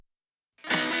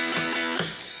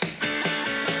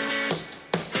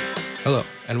Hello,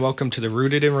 and welcome to the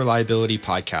Rooted in Reliability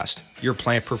podcast, your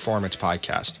plant performance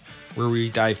podcast, where we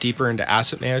dive deeper into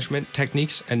asset management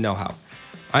techniques and know-how.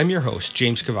 I'm your host,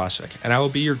 James Kovacevic, and I will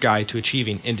be your guide to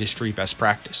achieving industry best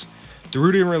practice. The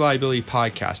Rooted in Reliability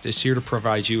podcast is here to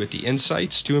provide you with the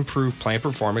insights to improve plant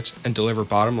performance and deliver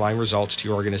bottom-line results to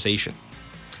your organization.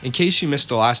 In case you missed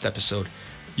the last episode,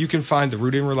 you can find the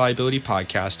Rooted in Reliability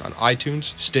podcast on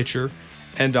iTunes, Stitcher,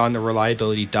 and on the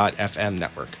Reliability.fm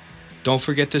network. Don't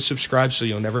forget to subscribe so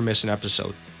you'll never miss an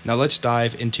episode. Now let's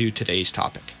dive into today's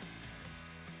topic.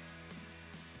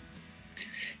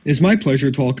 It is my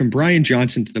pleasure to welcome Brian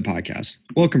Johnson to the podcast.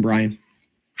 Welcome, Brian.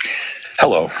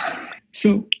 Hello.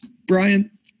 So,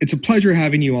 Brian, it's a pleasure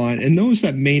having you on. And those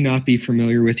that may not be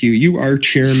familiar with you, you are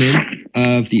chairman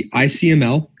of the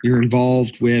ICML. You're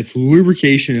involved with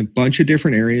lubrication in a bunch of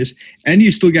different areas, and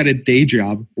you still got a day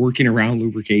job working around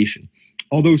lubrication.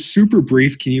 Although super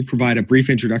brief, can you provide a brief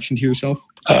introduction to yourself?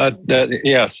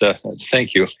 Yes,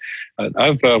 thank you.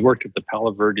 I've worked at the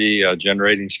Palo Verde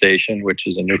Generating Station, which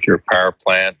is a nuclear power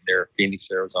plant near Phoenix,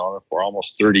 Arizona, for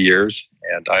almost 30 years.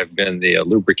 And I've been the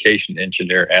lubrication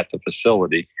engineer at the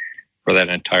facility for that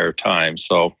entire time.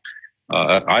 So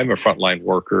I'm a frontline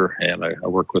worker, and I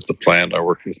work with the plant. I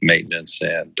work with maintenance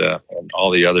and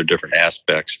all the other different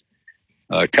aspects.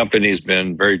 Company's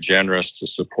been very generous to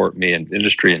support me in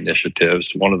industry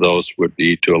initiatives. One of those would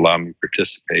be to allow me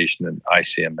participation in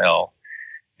ICML.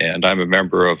 And I'm a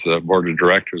member of the board of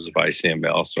directors of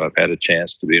ICML, so I've had a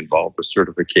chance to be involved with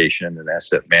certification and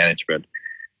asset management.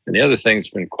 And the other thing that's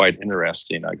been quite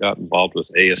interesting, I got involved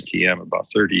with ASTM about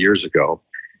 30 years ago.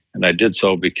 And I did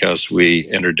so because we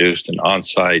introduced an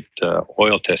on-site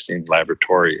oil testing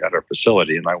laboratory at our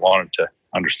facility, and I wanted to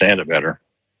understand it better.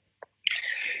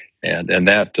 And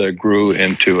that grew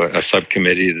into a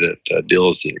subcommittee that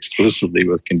deals exclusively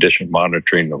with condition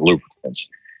monitoring of lubricants.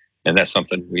 And that's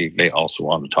something we may also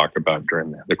want to talk about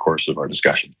during the course of our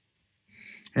discussion.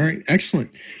 All right,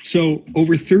 excellent. So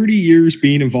over 30 years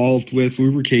being involved with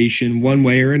lubrication one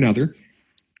way or another.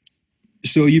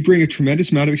 So you bring a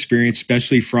tremendous amount of experience,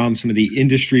 especially from some of the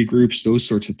industry groups, those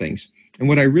sorts of things. And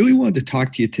what I really wanted to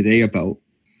talk to you today about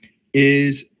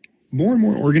is more and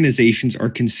more organizations are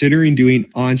considering doing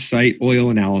on-site oil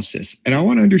analysis. And I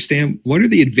want to understand, what are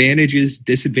the advantages,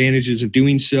 disadvantages of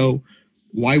doing so?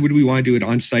 Why would we want to do it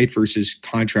on-site versus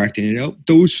contracting it out?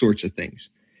 Those sorts of things.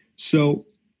 So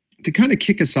to kind of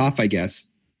kick us off, I guess,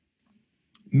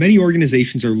 many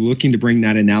organizations are looking to bring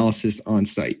that analysis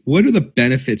on-site. What are the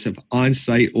benefits of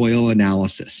on-site oil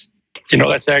analysis?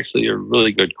 That's actually a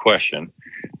really good question.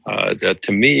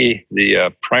 To me,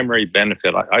 the primary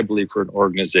benefit, I believe, for an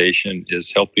organization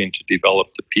is helping to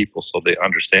develop the people so they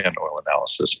understand oil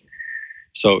analysis.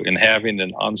 So in having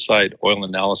an on-site oil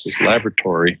analysis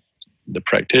laboratory, the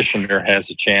practitioner has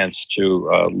a chance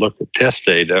to look at test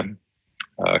data,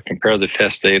 compare the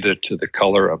test data to the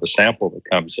color of a sample that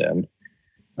comes in,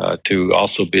 to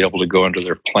also be able to go into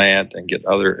their plant and get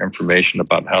other information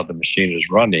about how the machine is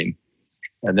running,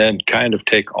 and then kind of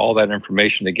take all that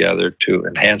information together to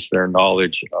enhance their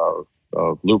knowledge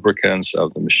of lubricants,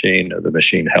 of the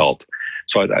machine health.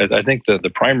 So I think that the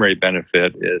primary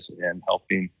benefit is in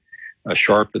helping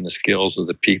sharpen the skills of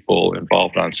the people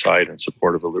involved on site in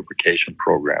support of a lubrication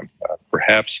program.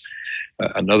 Perhaps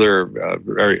another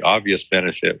very obvious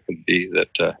benefit would be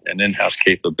that an in-house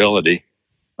capability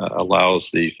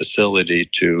allows the facility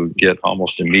to get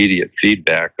almost immediate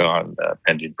feedback on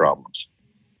pending problems.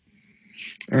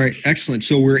 All right, excellent.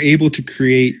 So we're able to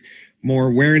create more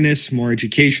awareness, more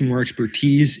education, more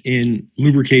expertise in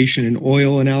lubrication and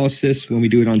oil analysis when we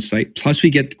do it on site. Plus, we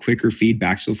get quicker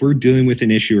feedback. So if we're dealing with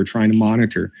an issue or trying to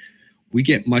monitor, we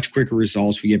get much quicker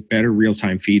results. We get better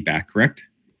real-time feedback, correct?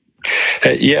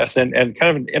 Yes, and kind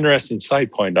of an interesting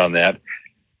side point on that.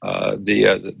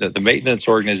 The maintenance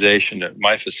organization at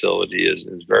my facility is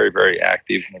very, very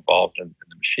active and involved in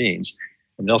the machines.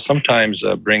 And they'll sometimes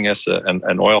bring us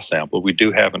an oil sample. We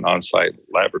do have an on-site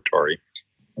laboratory.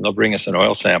 And they'll bring us an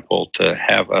oil sample to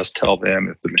have us tell them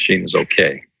if the machine is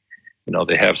okay.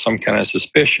 They have some kind of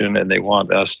suspicion, and they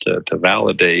want us to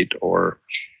validate or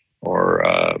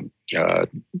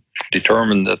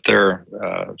determine that their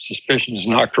suspicion is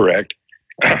not correct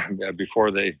before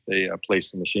they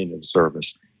place the machine into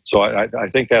service. So I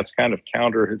think that's kind of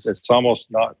counter. It's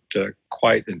almost not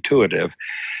quite intuitive,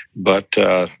 but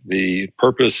the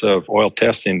purpose of oil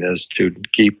testing is to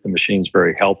keep the machines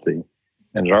very healthy.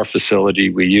 And at our facility,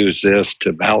 we use this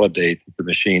to validate that the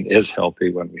machine is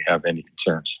healthy when we have any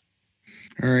concerns.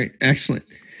 All right, excellent.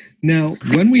 Now,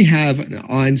 when we have an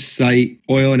on-site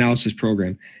oil analysis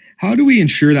program, how do we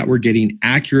ensure that we're getting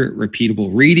accurate, repeatable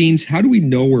readings? How do we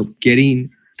know we're getting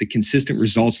the consistent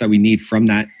results that we need from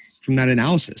that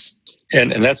analysis?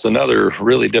 And that's another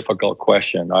really difficult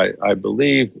question. I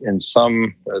believe in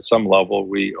some level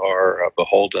we are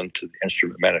beholden to the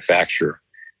instrument manufacturer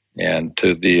and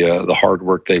to the hard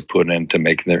work they put into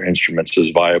making their instruments as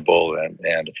viable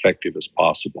and effective as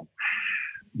possible.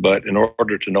 But in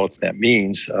order to know what that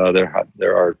means,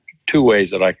 there are two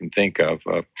ways that I can think of.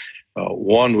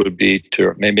 One would be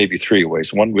to, maybe three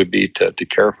ways. One would be to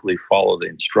carefully follow the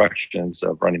instructions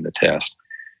of running the test.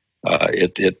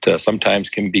 It sometimes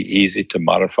can be easy to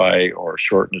modify or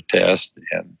shorten a test,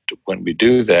 and when we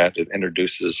do that, it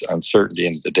introduces uncertainty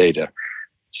into the data.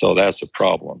 So that's a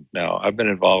problem. Now, I've been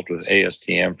involved with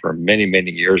ASTM for many,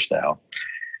 many years now,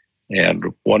 and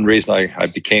one reason I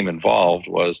became involved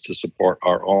was to support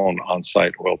our own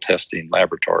on-site oil testing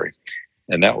laboratory,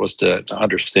 and that was to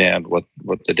understand what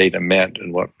the data meant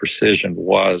and what precision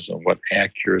was and what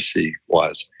accuracy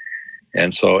was.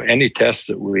 And so any test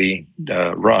that we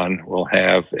run will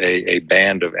have a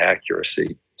band of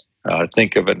accuracy.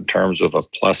 Think of it in terms of a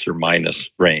plus or minus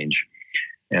range.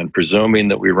 And presuming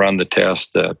that we run the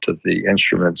test to the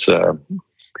instrument's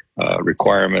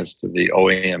requirements, to the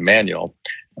OEM manual,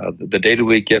 the data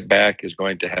we get back is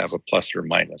going to have a plus or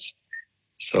minus.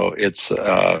 So it's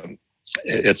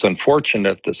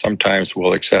unfortunate that sometimes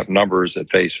we'll accept numbers at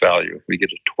face value. If we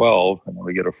get a 12 and then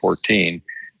we get a 14,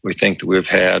 we think that we've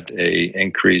had an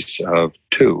increase of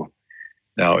 2.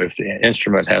 Now, if the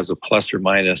instrument has a plus or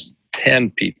minus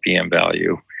 10 ppm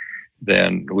value,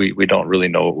 then we don't really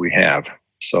know what we have.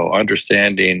 So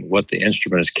understanding what the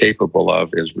instrument is capable of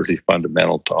is really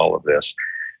fundamental to all of this.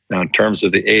 Now, in terms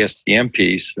of the ASTM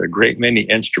piece, a great many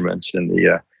instruments in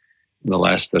the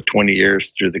last 20 years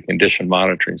through the condition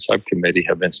monitoring subcommittee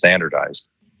have been standardized.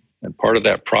 And part of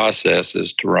that process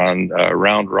is to run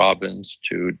round robins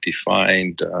to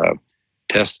define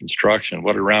test instruction.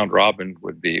 What a round robin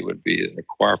would be a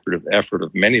cooperative effort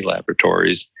of many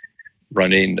laboratories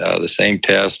running the same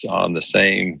test on the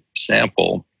same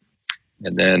sample,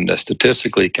 and then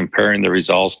statistically comparing the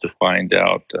results to find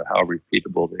out how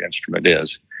repeatable the instrument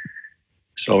is.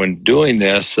 So in doing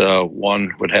this,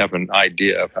 one would have an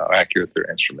idea of how accurate their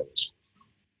instrument is.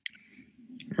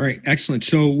 All right, excellent.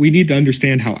 So we need to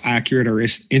understand how accurate our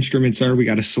instruments are. We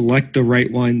got to select the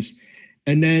right ones.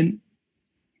 And then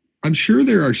I'm sure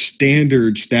there are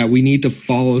standards that we need to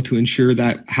follow to ensure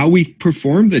that how we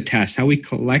perform the test, how we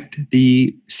collect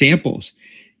the samples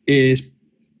is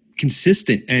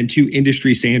consistent and to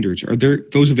industry standards. Are there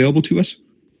those available to us?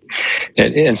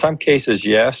 In some cases,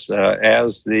 yes.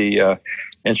 As the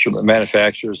instrument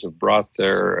manufacturers have brought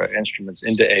their instruments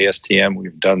into ASTM,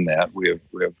 we've done that. We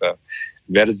have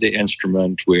vetted the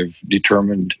instrument. We've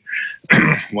determined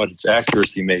what its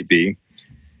accuracy may be.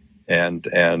 And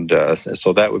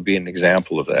so that would be an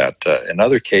example of that. In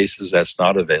other cases, that's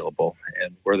not available.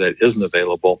 And where that isn't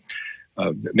available,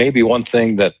 maybe one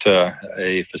thing that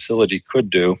a facility could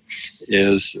do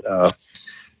is,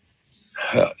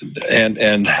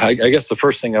 and I guess the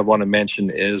first thing I want to mention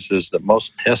is that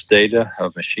most test data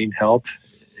of machine health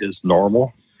is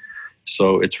normal.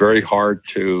 So it's very hard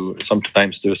to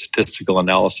sometimes do a statistical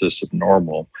analysis of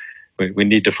normal. We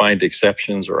need to find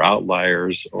exceptions or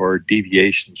outliers or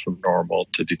deviations from normal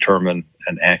to determine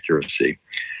an accuracy.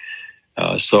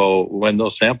 So when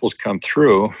those samples come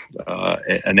through,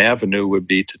 an avenue would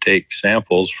be to take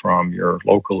samples from your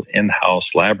local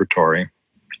in-house laboratory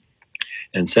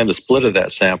and send a split of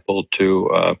that sample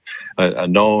to a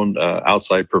known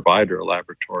outside provider, a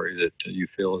laboratory that you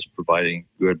feel is providing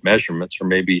good measurements, or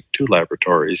maybe two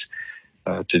laboratories,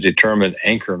 to determine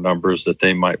anchor numbers that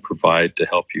they might provide to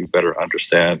help you better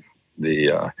understand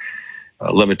the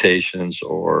limitations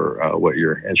or what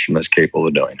your instrument is capable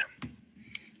of doing.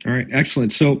 All right,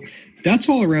 excellent. So that's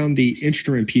all around the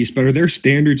instrument piece, but are there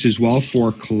standards as well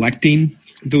for collecting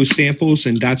those samples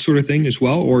and that sort of thing as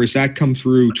well? Or does that come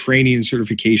through training and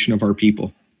certification of our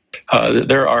people?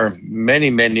 There are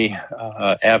many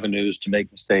avenues to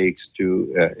make mistakes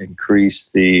to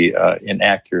increase the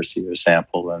inaccuracy of a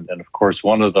sample. And of course,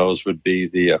 one of those would be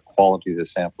the quality of the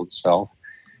sample itself.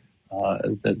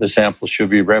 The sample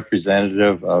should be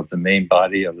representative of the main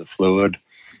body of the fluid.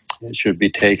 It should be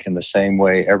taken the same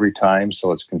way every time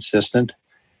so it's consistent.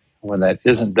 When that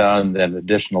isn't done, then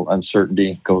additional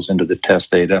uncertainty goes into the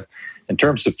test data. In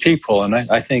terms of people, and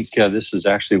I think this is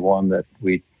actually one that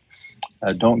we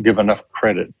don't give enough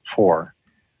credit for.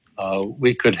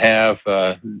 We could have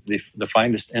the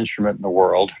finest instrument in the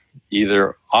world,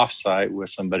 either offsite with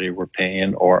somebody we're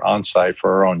paying or onsite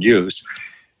for our own use,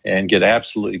 and get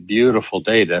absolutely beautiful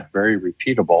data, very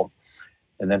repeatable,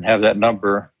 and then have that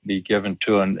number be given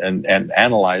to an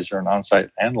analyzer, an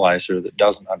on-site analyzer that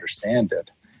doesn't understand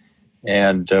it.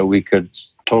 and we could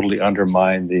totally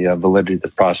undermine the validity of the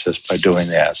process by doing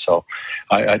that. So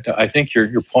I think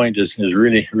your point is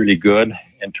really, really good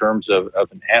in terms of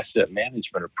an asset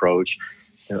management approach.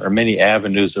 There are many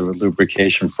avenues of a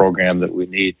lubrication program that we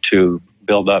need to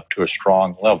build up to a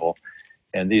strong level.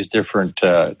 And these different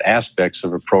aspects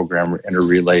of a program are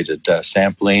interrelated.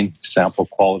 Sampling, sample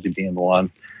quality being one,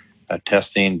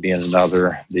 testing being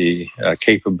another, the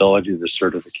capability of the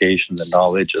certification, the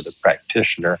knowledge of the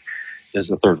practitioner is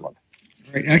the third one.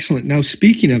 All right, excellent. Now,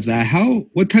 speaking of that,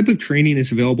 what type of training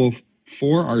is available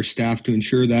for our staff to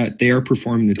ensure that they are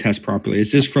performing the test properly?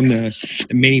 Is this from the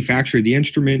manufacturer of the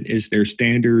instrument? Is there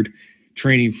standard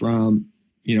training from,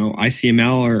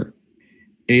 ICML or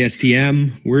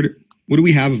ASTM? What do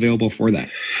we have available for that?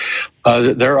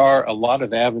 There are a lot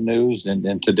of avenues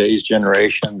in today's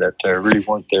generation that really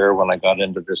weren't there when I got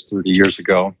into this 30 years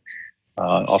ago.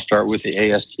 I'll start with the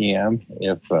ASTM.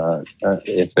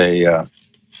 If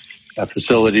a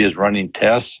facility is running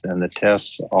tests and the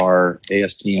tests are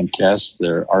ASTM tests,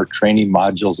 there are training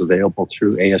modules available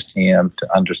through ASTM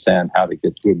to understand how to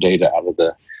get good data out of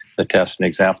the test. An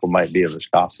example might be a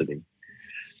viscosity.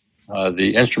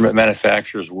 The instrument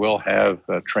manufacturers will have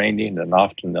training, and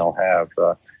often they'll have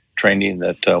training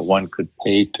that one could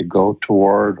pay to go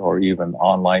toward, or even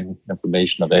online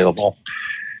information available.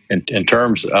 In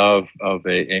terms of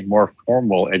a more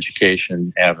formal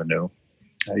education avenue,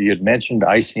 you had mentioned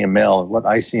ICML. What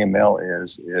ICML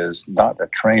is not a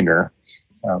trainer,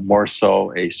 more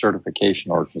so a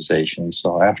certification organization.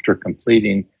 So after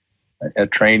completing a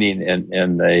training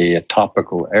in a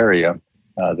topical area,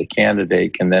 the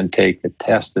candidate can then take a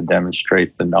test to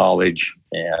demonstrate the knowledge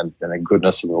and the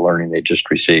goodness of the learning they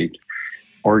just received.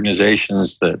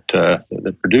 Organizations that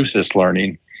produce this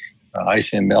learning,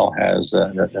 ICML has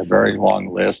a very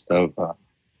long list of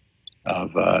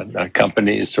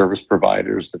companies, service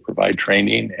providers that provide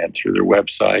training, and through their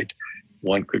website,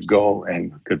 one could go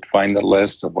and could find the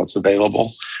list of what's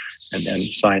available and then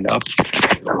sign up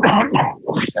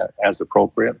as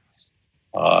appropriate.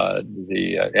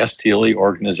 The STLE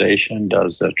organization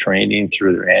does training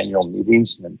through their annual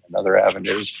meetings and other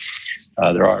avenues.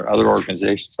 There are other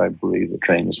organizations, I believe, that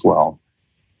train as well.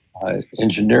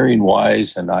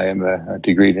 Engineering-wise, and I am a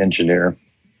degreed engineer,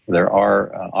 there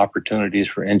are opportunities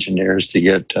for engineers to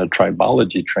get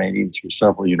tribology training through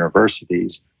several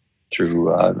universities, through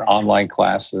online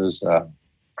classes,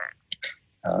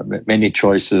 many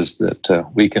choices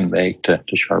that we can make to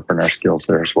sharpen our skills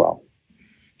there as well.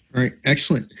 All right,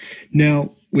 excellent. Now,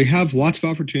 we have lots of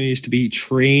opportunities to be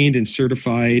trained and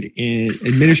certified in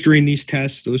administering these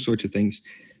tests, those sorts of things.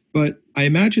 But I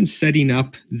imagine setting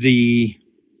up the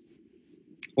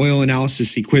oil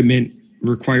analysis equipment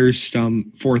requires some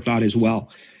forethought as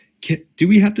well. Do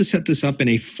we have to set this up in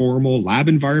a formal lab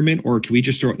environment, or can we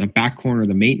just throw it in the back corner of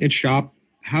the maintenance shop?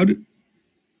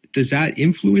 Does that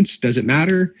influence? Does it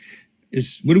matter?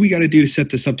 What do we got to do to set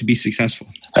this up to be successful?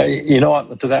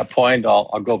 To that point,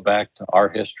 I'll go back to our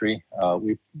history.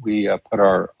 We put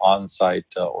our on-site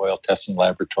oil testing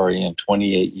laboratory in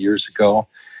 28 years ago.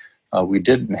 We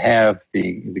didn't have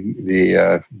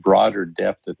the broader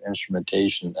depth of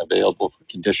instrumentation available for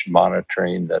condition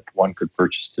monitoring that one could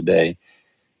purchase today.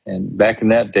 And back in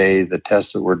that day, the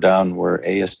tests that were done were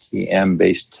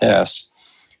ASTM-based tests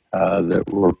that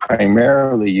were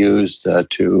primarily used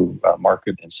to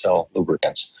market and sell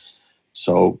lubricants.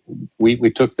 So we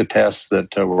took the tests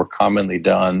that were commonly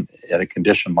done at a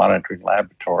condition monitoring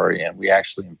laboratory, and we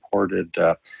actually imported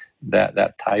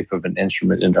that type of an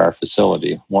instrument into our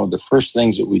facility. One of the first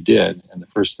things that we did, and the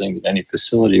first thing that any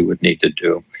facility would need to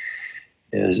do,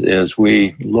 is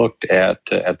we looked at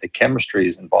the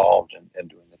chemistries involved in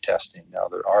doing the testing. Now,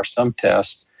 there are some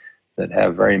tests that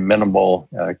have very minimal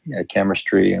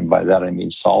chemistry, and by that I mean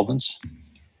solvents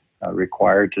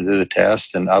required to do the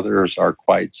test, and others are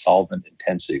quite solvent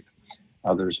intensive.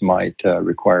 Others might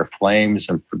require flames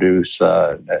and produce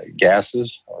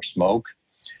gases or smoke.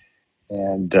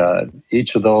 And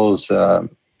each of those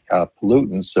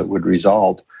pollutants that would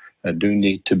result do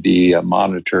need to be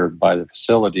monitored by the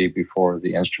facility before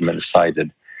the instrument is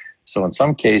sited. So in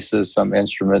some cases, some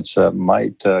instruments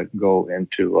might go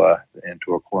into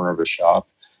a corner of a shop.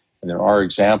 And there are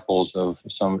examples of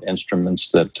some instruments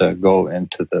that go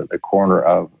into the corner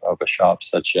of a shop,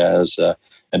 such as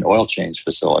an oil change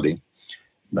facility.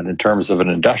 But in terms of an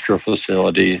industrial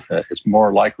facility, it's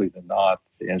more likely than not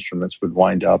the instruments would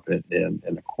wind up in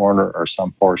a corner or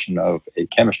some portion of a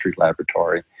chemistry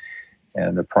laboratory.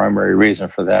 And the primary reason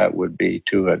for that would be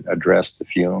to address the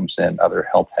fumes and other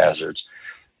health hazards.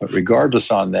 But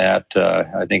regardless on that,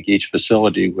 I think each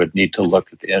facility would need to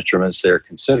look at the instruments they're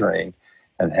considering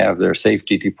and have their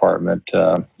safety department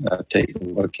take a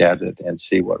look at it and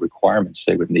see what requirements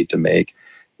they would need to make,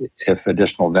 if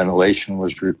additional ventilation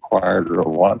was required or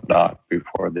whatnot,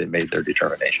 before they made their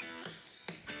determination.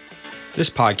 This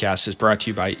podcast is brought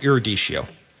to you by Eruditio.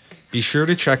 Be sure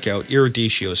to check out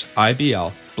Eruditio's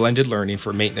IBL Blended Learning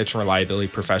for Maintenance and Reliability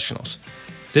Professionals.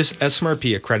 This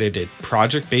SMRP accredited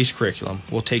project-based curriculum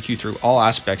will take you through all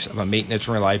aspects of a maintenance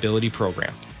and reliability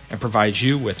program and provides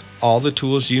you with all the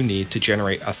tools you need to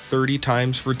generate a 30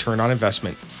 times return on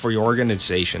investment for your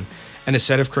organization and a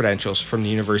set of credentials from the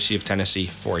University of Tennessee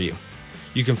for you.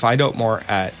 You can find out more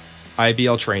at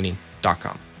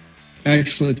ibltraining.com.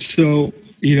 Excellent. So,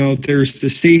 there's the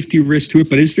safety risk to it,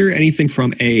 but is there anything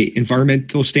from a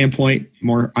environmental standpoint,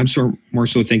 more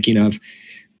so thinking of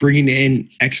bringing in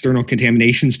external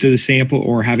contaminations to the sample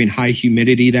or having high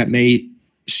humidity that may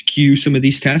skew some of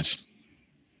these tests?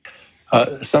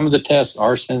 Some of the tests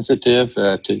are sensitive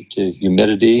to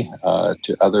humidity,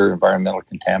 to other environmental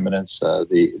contaminants.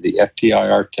 The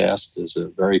FTIR test is a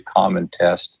very common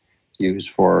test used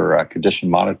for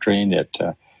condition monitoring. It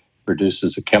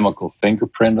produces a chemical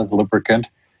fingerprint of the lubricant,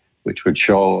 which would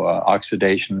show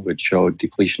oxidation, would show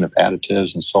depletion of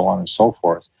additives, and so on and so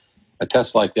forth. A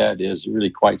test like that is really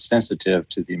quite sensitive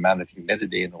to the amount of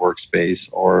humidity in the workspace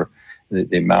or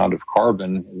the amount of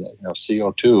carbon,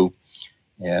 CO2,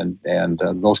 and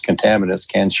those contaminants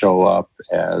can show up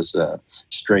as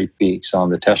stray peaks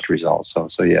on the test results.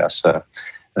 So yes,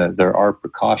 there are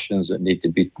precautions that need to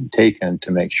be taken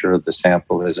to make sure the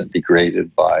sample isn't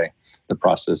degraded by the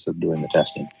process of doing the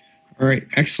testing. All right,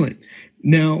 excellent.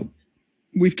 Now,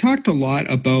 we've talked a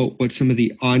lot about what some of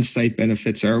the on-site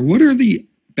benefits are. What are the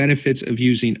benefits of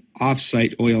using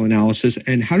off-site oil analysis,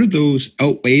 and how do those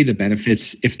outweigh the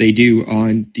benefits, if they do,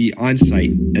 on the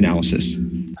on-site analysis?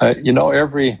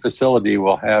 Every facility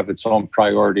will have its own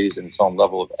priorities and its own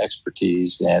level of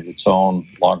expertise and its own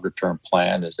longer-term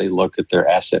plan as they look at their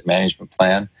asset management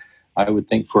plan. I would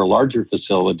think for a larger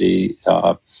facility,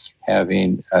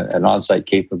 having an on-site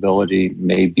capability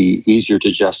may be easier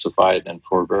to justify than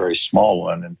for a very small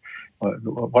one. And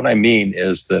what I mean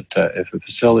is that if a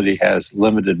facility has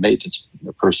limited maintenance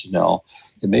personnel,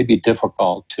 it may be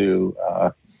difficult to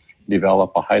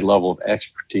develop a high level of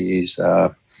expertise,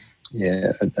 a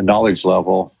knowledge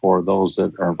level for those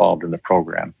that are involved in the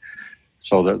program.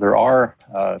 So there are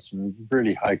some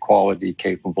really high quality,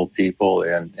 capable people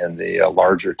in the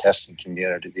larger testing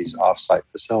community, these offsite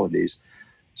facilities.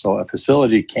 So a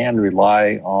facility can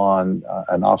rely on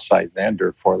an offsite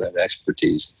vendor for that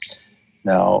expertise.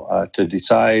 Now, to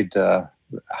decide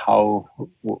how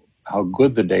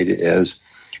good the data is,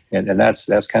 and that's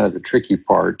kind of the tricky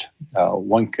part.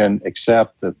 One can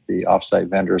accept that the offsite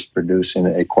vendor is producing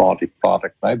a quality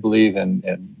product. I believe in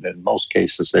most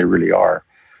cases they really are.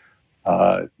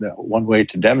 One way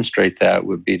to demonstrate that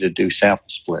would be to do sample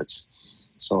splits.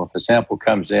 So if a sample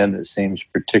comes in that seems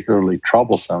particularly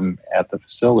troublesome at the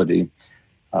facility,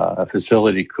 a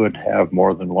facility could have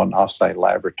more than one offsite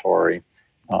laboratory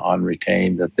on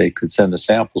retain that they could send the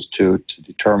samples to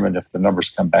determine if the numbers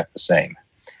come back the same.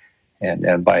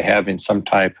 And by having some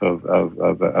type of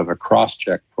a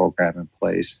cross-check program in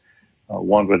place,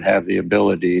 one would have the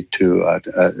ability to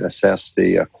assess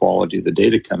the quality of the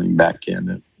data coming back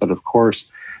in. But of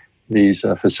course, these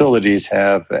facilities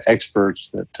have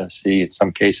experts that see, in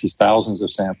some cases, thousands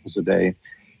of samples a day,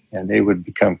 and they would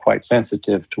become quite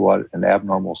sensitive to what an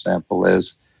abnormal sample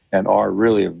is and are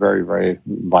really a very, very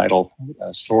vital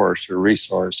source or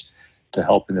resource to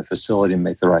helping the facility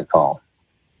make the right call.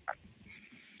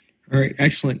 All right,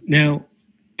 excellent. Now,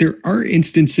 there are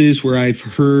instances where I've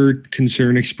heard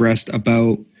concern expressed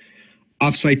about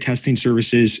offsite testing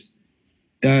services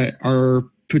that are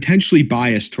potentially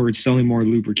biased towards selling more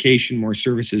lubrication, more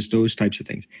services, those types of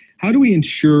things. How do we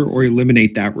ensure or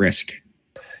eliminate that risk?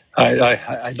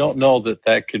 I don't know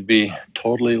that could be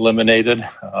totally eliminated.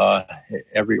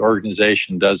 Every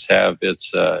organization does have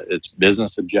its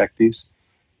business objectives,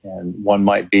 and one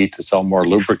might be to sell more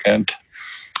lubricant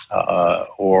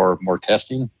or more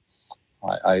testing.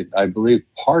 I believe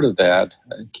part of that,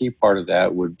 a key part of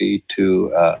that, would be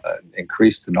to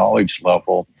increase the knowledge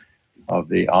level of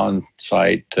the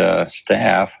on-site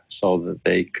staff so that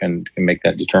they can make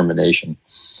that determination.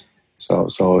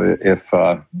 So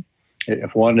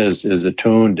if one is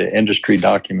attuned to industry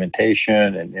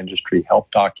documentation and industry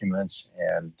help documents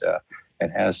and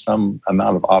has some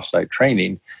amount of offsite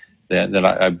training, then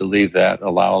I believe that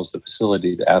allows the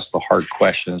facility to ask the hard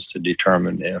questions to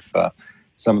determine if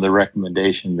some of the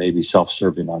recommendation may be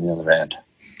self-serving on the other end.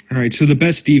 All right. So the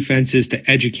best defense is to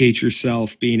educate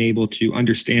yourself, being able to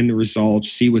understand the results,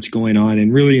 see what's going on,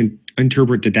 and really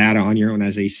interpret the data on your own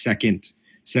as a second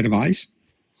set of eyes.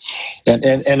 And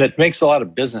it makes a lot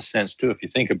of business sense too, if you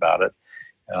think about it.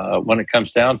 When it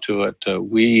comes down to it,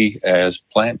 we as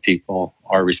plant people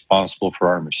are responsible for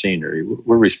our machinery.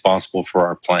 We're responsible for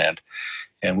our plant.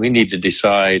 And we need to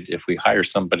decide if we hire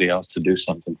somebody else to do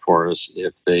something for us,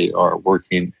 if they are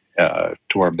working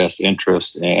to our best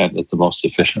interest and in the most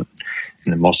efficient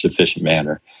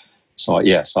manner. So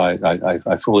yes,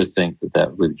 I fully think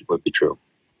that would be true.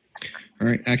 All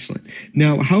right, excellent.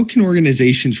 Now, how can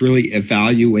organizations really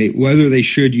evaluate whether they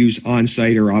should use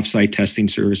on-site or off-site testing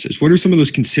services? What are some of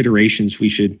those considerations we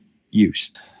should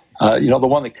use? The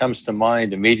one that comes to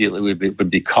mind immediately would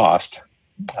be cost.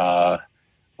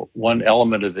 One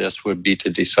element of this would be to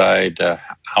decide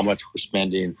how much we're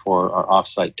spending for our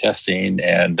off-site testing,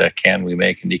 and can we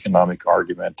make an economic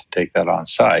argument to take that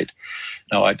on-site.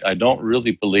 Now, I don't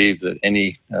really believe that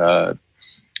any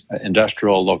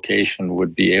industrial location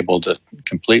would be able to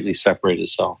completely separate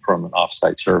itself from an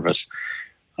off-site service.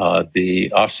 The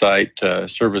off-site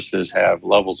services have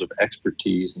levels of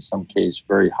expertise, in some cases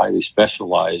very highly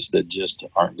specialized, that just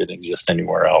aren't going to exist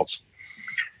anywhere else.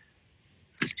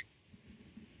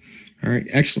 All right,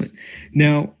 excellent.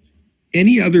 Now,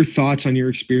 any other thoughts on your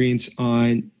experience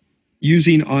on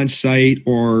using on-site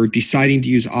or deciding to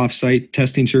use off-site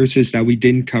testing services that we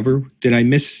didn't cover? Did we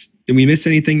miss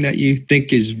anything that you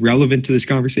think is relevant to this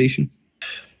conversation?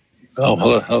 Oh,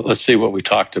 well, let's see what we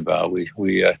talked about. We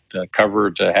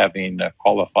covered having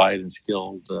qualified and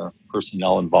skilled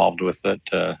personnel involved with it,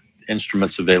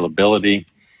 instruments availability.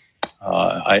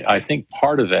 I think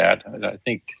part of that, I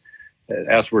think,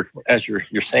 as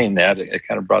you're saying that, it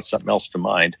kind of brought something else to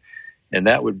mind, and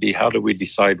that would be, how do we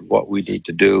decide what we need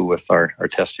to do with our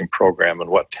testing program and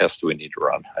what tests do we need to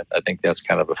run? I think that's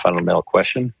kind of a fundamental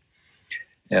question.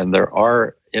 And there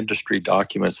are industry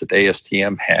documents that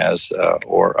ASTM has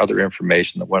or other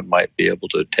information that one might be able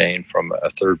to obtain from a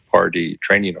third-party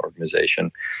training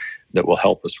organization that will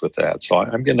help us with that. So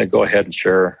I'm going to go ahead and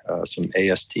share some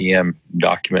ASTM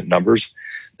document numbers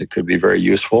that could be very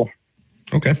useful.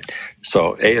 Okay.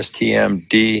 So ASTM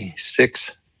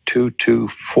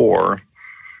D6224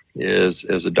 is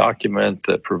a document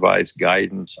that provides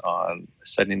guidance on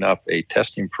setting up a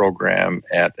testing program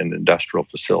at an industrial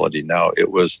facility. Now,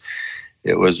 it was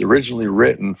originally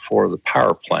written for the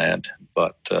power plant,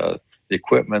 but the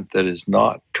equipment that is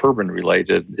not turbine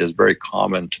related is very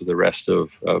common to the rest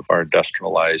of our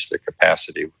industrialized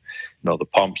capacity. The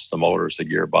pumps, the motors, the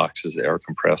gearboxes, the air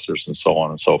compressors, and so on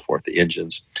and so forth, the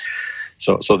engines.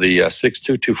 So the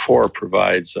 6224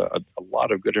 provides a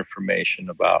lot of good information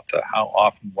about how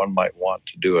often one might want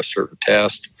to do a certain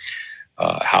test,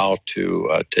 how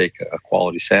to take a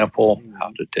quality sample,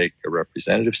 how to take a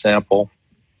representative sample,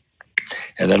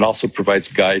 and then also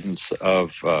provides guidance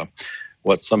of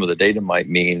what some of the data might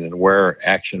mean and where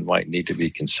action might need to be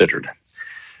considered.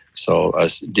 So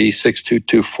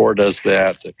D6224 does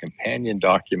that. The companion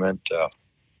document,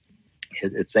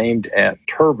 it's aimed at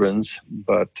turbines,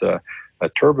 but a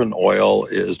turbine oil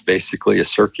is basically a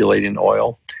circulating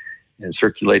oil, and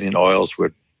circulating oils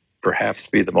would perhaps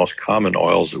be the most common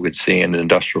oils that we'd see in an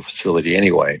industrial facility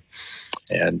anyway.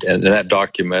 And that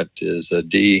document is a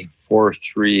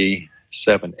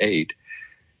D4378.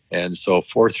 And so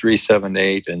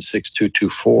 4378 and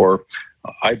 6224,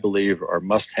 I believe, are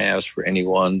must-haves for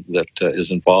anyone that is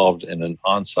involved in an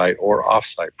on-site or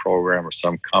off-site program or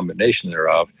some combination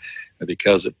thereof,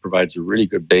 because it provides a really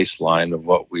good baseline of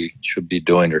what we should be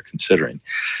doing or considering.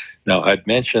 Now, I'd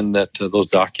mentioned that those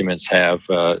documents have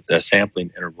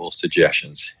sampling interval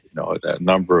suggestions, a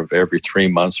number of every 3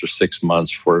 months or 6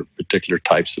 months for particular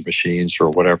types of machines or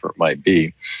whatever it might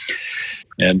be.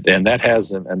 And that has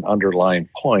an underlying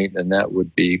point, and that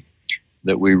would be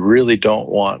that we really don't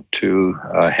want to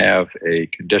have a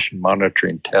condition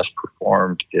monitoring test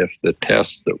performed if the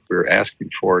test that we're asking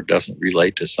for doesn't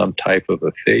relate to some type of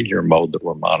a failure mode that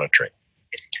we're monitoring.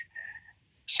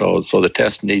 So the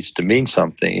test needs to mean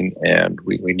something, and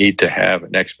we need to have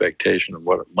an expectation of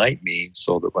what it might mean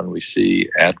so that when we see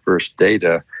adverse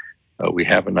data, we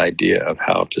have an idea of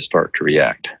how to start to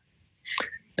react.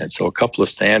 And so a couple of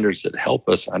standards that help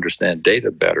us understand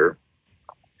data better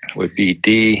would be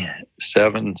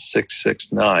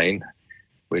D7669,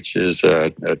 which is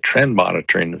a trend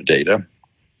monitoring of data.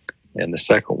 And the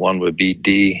second one would be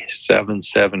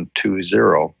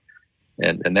D7720.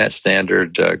 And that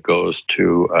standard goes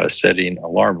to setting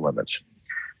alarm limits.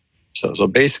 So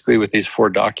basically with these 4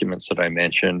 documents that I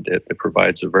mentioned, it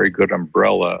provides a very good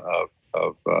umbrella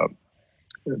of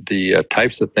the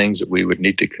types of things that we would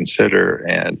need to consider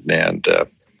and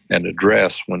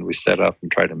address when we set up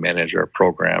and try to manage our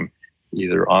program,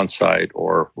 either on-site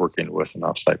or working with an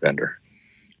off-site vendor.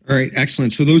 All right,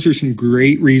 excellent. So those are some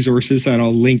great resources that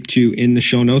I'll link to in the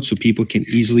show notes so people can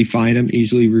easily find them,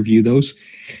 easily review those.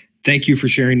 Thank you for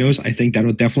sharing those. I think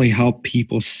that'll definitely help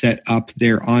people set up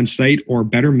their on-site or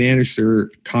better manage their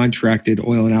contracted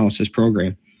oil analysis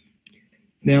program.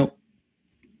 Now,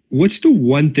 what's the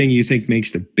one thing you think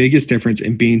makes the biggest difference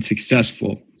in being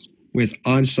successful with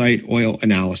on-site oil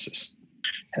analysis?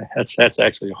 That's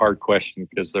actually a hard question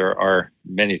because there are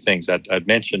many things. I'd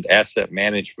mentioned asset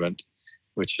management,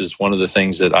 which is one of the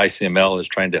things that ICML is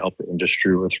trying to help the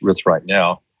industry with right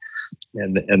now.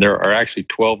 And there are actually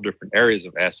 12 different areas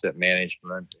of asset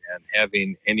management, and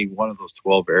having any one of those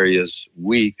 12 areas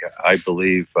weak, I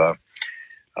believe,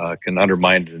 can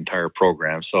undermine an entire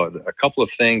program. So a couple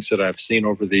of things that I've seen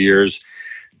over the years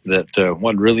that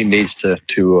one really needs to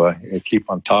keep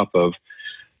on top of.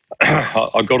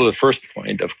 I'll go to the first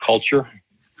point of culture.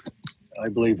 I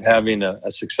believe having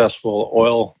a successful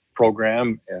oil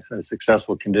program, a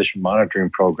successful condition monitoring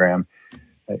program,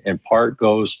 in part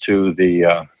goes to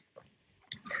the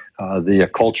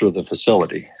culture of the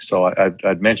facility. So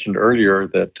I'd mentioned earlier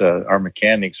that our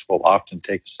mechanics will often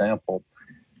take a sample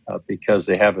because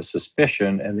they have a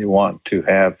suspicion and they want to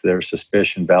have their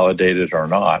suspicion validated or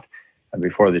not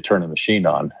before they turn the machine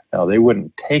on. Now, they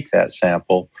wouldn't take that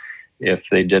sample if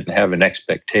they didn't have an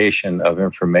expectation of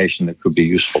information that could be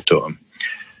useful to them.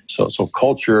 So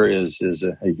culture is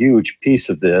a huge piece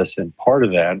of this, and part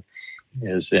of that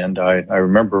is, and I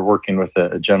remember working with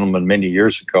a gentleman many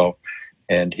years ago,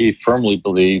 and he firmly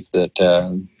believed that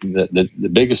the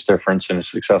biggest difference in a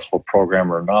successful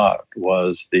program or not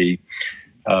was the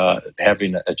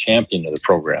having a champion of the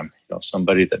program,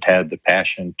 somebody that had the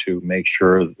passion to make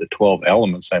sure that the 12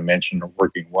 elements I mentioned are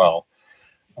working well.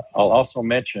 I'll also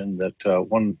mention that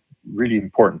one really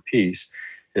important piece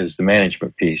is the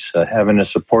management piece. Having a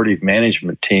supportive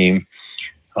management team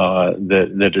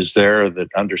that is there, that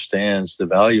understands the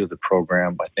value of the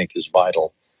program, I think is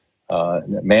vital.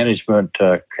 Management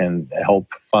can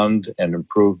help fund and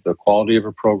improve the quality of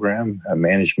a program.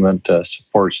 Management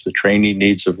supports the training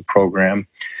needs of a program.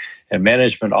 And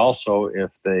management also,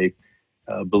 if they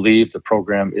believe the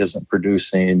program isn't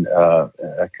producing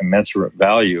a commensurate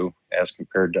value as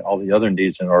compared to all the other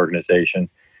needs in an organization,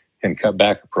 can cut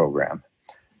back a program.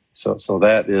 So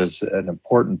that is an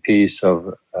important piece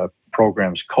of a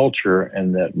program's culture,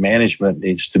 and that management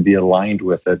needs to be aligned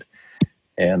with it.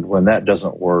 And when that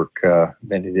doesn't work,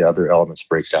 many of the other elements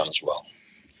break down as well.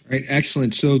 Right,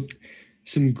 excellent. So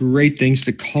some great things,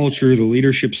 the culture, the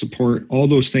leadership support, all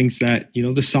those things that,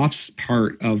 the soft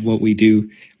part of what we do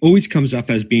always comes up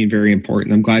as being very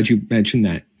important. I'm glad you mentioned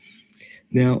that.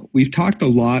 Now, we've talked a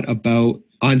lot about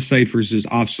on-site versus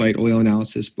off-site oil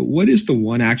analysis, but what is the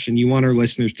one action you want our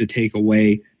listeners to take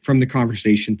away from the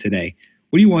conversation today?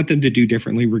 What do you want them to do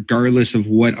differently regardless of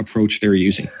what approach they're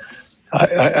using?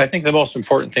 I think the most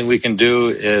important thing we can do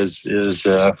is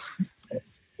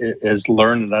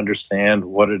learn and understand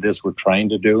what it is we're trying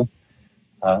to do.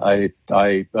 I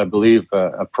believe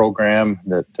a program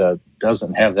that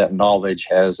doesn't have that knowledge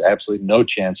has absolutely no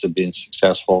chance of being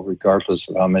successful, regardless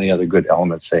of how many other good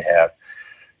elements they have.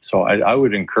 So I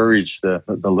would encourage the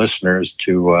listeners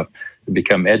to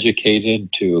become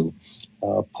educated, to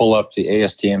pull up the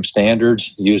ASTM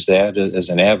standards, use that as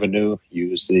an avenue,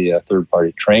 use the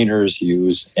third-party trainers,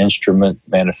 use instrument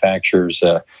manufacturers'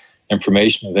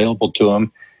 information available to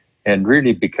them, and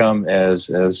really become as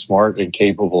smart and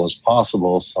capable as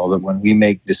possible so that when we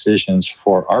make decisions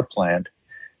for our plant,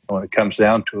 when it comes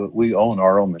down to it, we own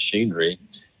our own machinery.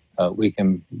 We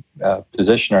can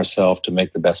position ourselves to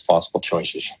make the best possible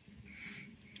choices.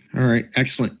 All right,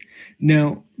 excellent.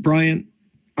 Now, Brian,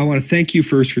 I want to thank you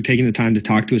first for taking the time to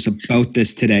talk to us about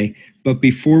this today. But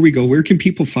before we go, where can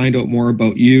people find out more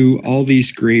about you, all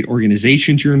these great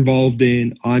organizations you're involved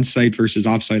in, on-site versus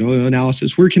off-site oil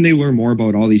analysis? Where can they learn more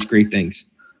about all these great things?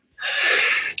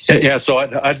 Yeah, so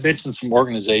I'd mentioned some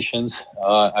organizations.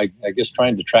 I guess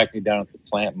trying to track me down at the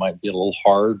plant might be a little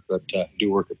hard, but I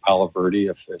do work at Palo Verde.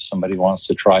 If somebody wants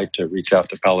to try to reach out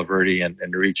to Palo Verde and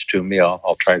reach to me,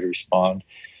 I'll try to respond.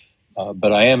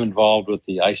 But I am involved with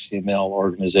the ICML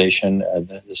organization,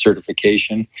 the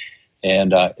certification,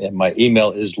 and my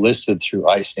email is listed through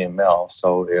ICML.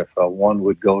 So if one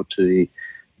would go to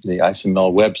the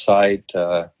ICML website,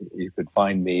 you could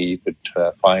find me. You could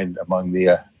find among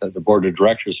the board of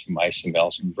directors from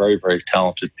ICML some very, very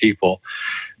talented people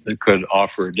that could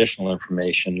offer additional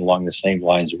information along the same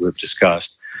lines that we've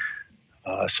discussed.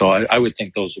 So I would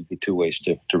think those would be two ways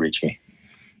to reach me.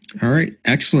 All right,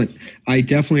 excellent. I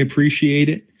definitely appreciate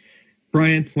it.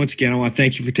 Brian, once again, I want to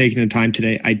thank you for taking the time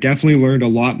today. I definitely learned a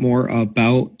lot more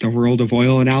about the world of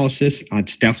oil analysis.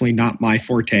 It's definitely not my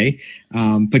forte,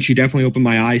 but you definitely opened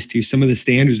my eyes to some of the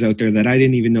standards out there that I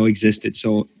didn't even know existed.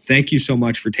 So thank you so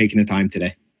much for taking the time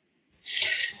today.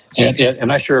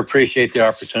 And I sure appreciate the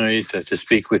opportunity to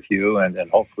speak with you, and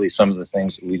hopefully some of the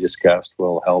things that we discussed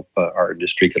will help our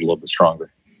industry get a little bit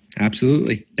stronger.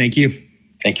 Absolutely. Thank you.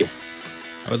 Thank you.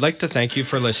 I would like to thank you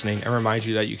for listening and remind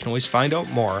you that you can always find out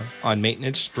more on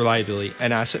maintenance, reliability,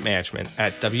 and asset management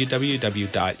at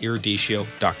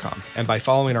www.eruditio.com and by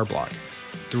following our blog.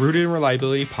 The Rooted in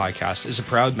Reliability podcast is a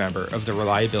proud member of the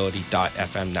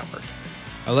Reliability.fm network.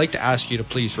 I'd like to ask you to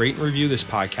please rate and review this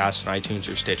podcast on iTunes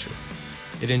or Stitcher.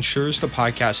 It ensures the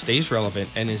podcast stays relevant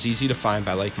and is easy to find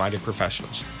by like-minded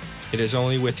professionals. It is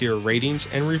only with your ratings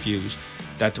and reviews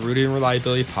that the Rooted in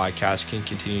Reliability podcast can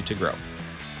continue to grow.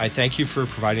 I thank you for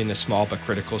providing this small but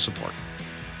critical support.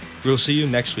 We'll see you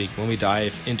next week when we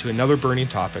dive into another burning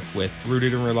topic with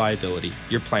Rooted in Reliability,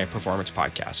 your plant performance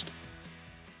podcast.